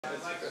Like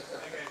I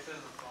said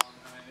on the phone,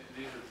 I mean,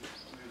 these are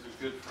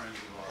good friends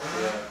of ours.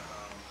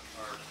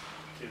 Yeah. Our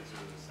kids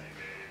are the same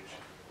age.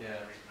 Yeah.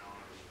 We've known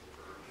them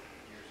for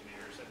years and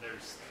years. And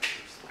there's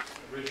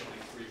originally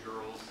 3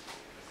 girls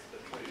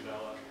that play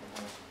Bella.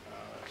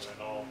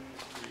 And all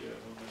 3 of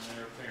them, and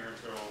their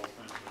parents are all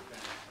friends of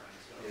their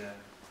parents. So, yeah.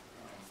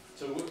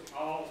 So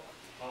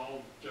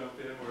I'll jump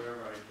in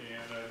wherever I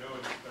can. I know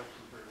an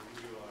inspection for a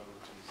review I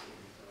was in the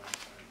city, so I'm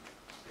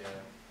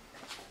Yeah.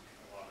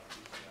 a lot of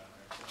people down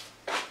there. So.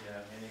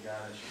 Yeah, any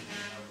guidance you can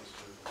help us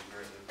with would be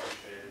greatly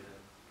appreciated.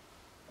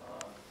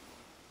 And,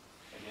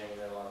 again, we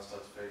got a lot of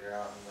stuff to figure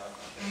out, and I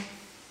think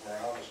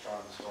where I was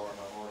trying to start,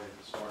 and I've already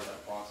started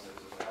that process,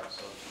 is to have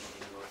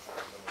something to look for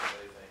them what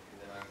they think, and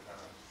then I can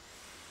kind of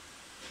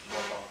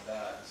work off of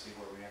that and see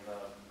where we end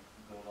up and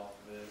build off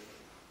of it.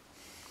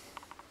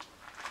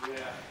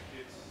 Yeah,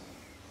 it's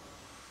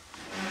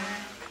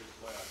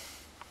left.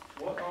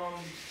 What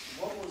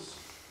was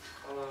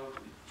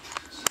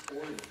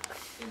supported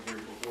in here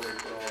before they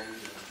put all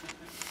these in?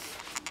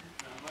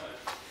 Not much.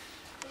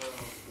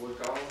 Wood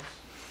columns?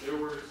 There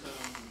was a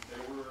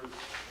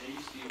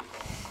steel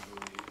column, I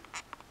believe.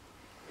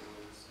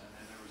 And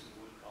then there was a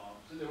wood column.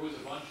 So there was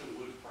a bunch of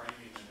wood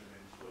framing that had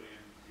been put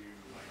in to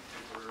like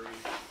temporary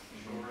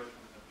shore it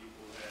when the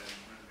people had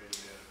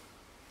renovated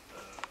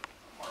the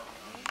apartment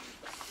on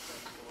the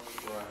second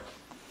floor. Right.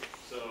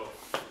 So,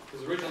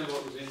 because originally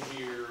what was in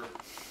here,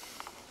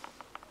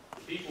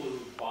 the people who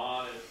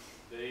bought it,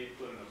 they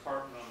put an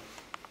apartment on the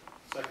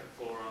second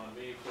floor. On the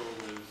main floor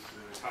was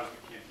the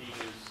Cosmic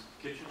Cantina's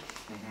kitchen.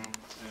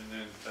 And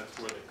then that's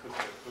where they cook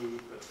their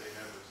food, but they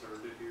never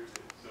served it here.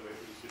 So it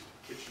was just a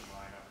kitchen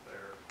line up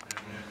there.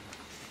 And then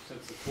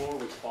since the floor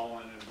was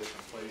falling in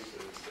different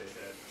places, they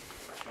had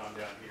gone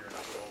down here and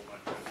put a whole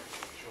bunch of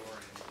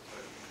shoring.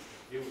 But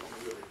it was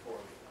really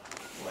poorly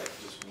done. Like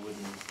just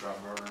wooden drop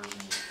girders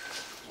and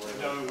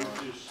No, it was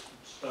just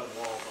stud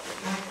walls on the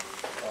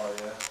floor. Oh,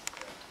 yeah.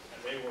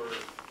 And they were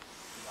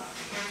not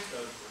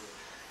studs.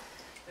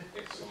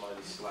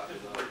 Somebody slapped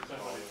it up.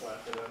 Somebody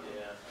slapped it up.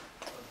 Yeah.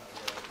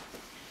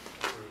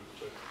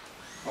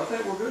 But I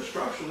think we're good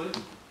structurally.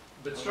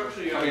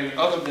 structurally, I mean,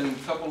 other than a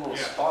couple little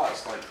Yeah.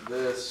 spots like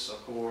this,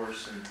 of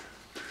course, and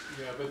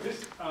yeah, but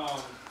this,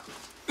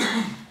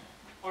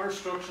 our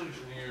structural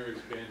engineer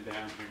has been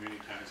down here many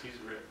times. He's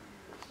written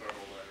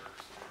several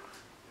letters for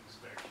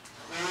inspection.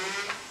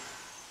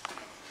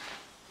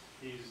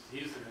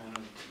 He's the one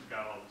who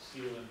got all the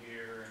ceiling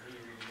here, and he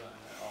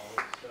redesigned all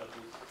this stuff.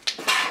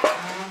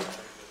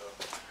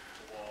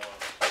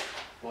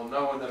 well,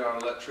 knowing that our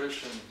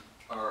electrician,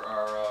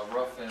 our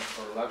rough end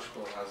for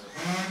electrical hasn't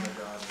been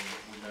done,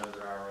 we know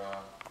that our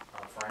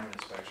frame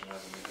inspection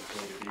hasn't been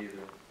completed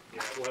either.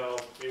 Yeah, well,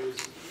 it was,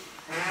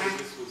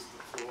 this was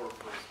the floor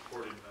for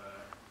supporting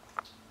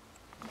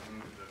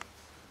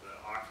the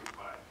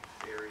occupied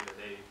area.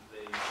 They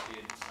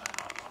didn't sign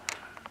off on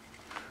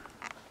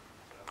that.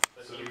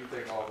 So do you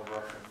think all the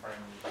rough and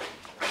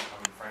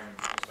frame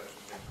inspection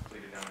has been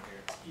completed down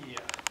here?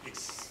 Yeah,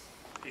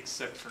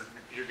 except for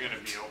you're going to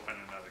be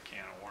opening another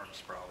can of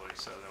worms probably,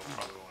 so they'll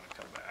probably want to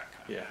come back.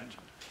 I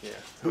imagine. Yeah,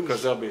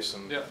 because there'll be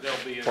some There'll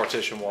be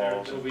partition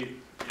walls, There'll be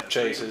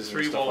chases,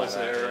 three and stuff walls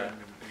like that, there, yeah.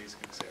 and he's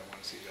going to say, "I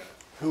want to see that."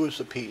 Who is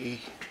the PE?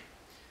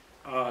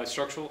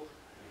 Structural.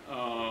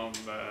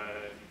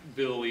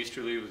 Bill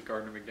Easterly with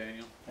Gardner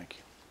McDaniel. Thank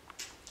you.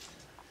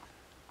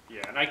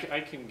 Yeah, and I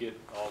can get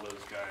all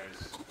those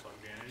guys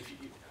plugged in. If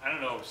you, I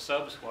don't know,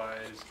 subs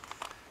wise,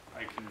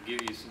 I can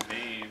give you some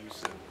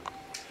names of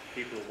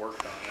people who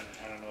worked on it.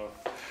 I don't know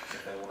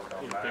if they want to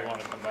come if back. they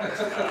want to come back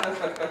or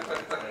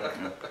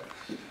not.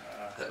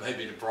 That may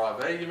be the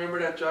problem. Hey, you remember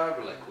that job?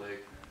 We're like,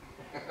 click.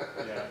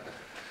 Yeah.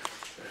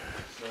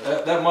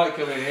 That might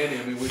come in handy.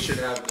 I mean, we should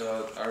have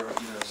our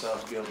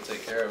subs be able to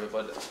take care of it,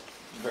 but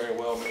very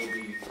well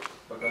maybe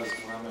because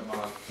when I'm at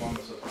my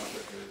plumbing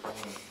subcontractor, they told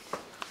me,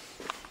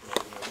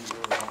 we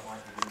really don't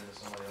like to get into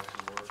somebody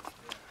else's work.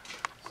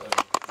 So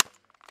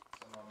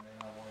some of them may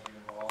not want to get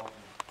involved.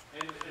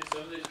 And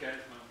some of these guys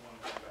might want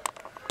to come back.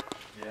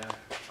 Yeah.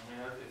 I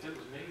mean, if it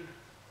was me,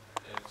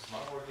 it's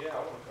my work. Yeah,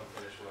 I want to come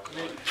finish what I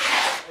mean,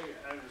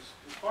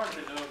 as far as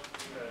I know,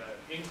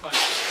 incline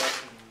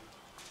construction,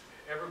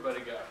 everybody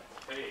got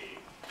paid,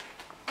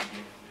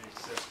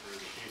 except for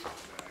the case of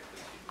the guy,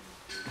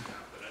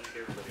 but I think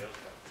everybody else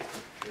got paid.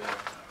 Yeah.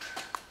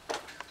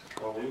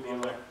 Well, The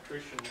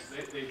electrician,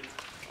 they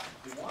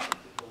wanted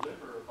to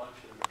deliver a bunch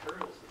of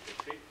materials that they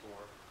paid for,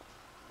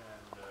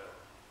 and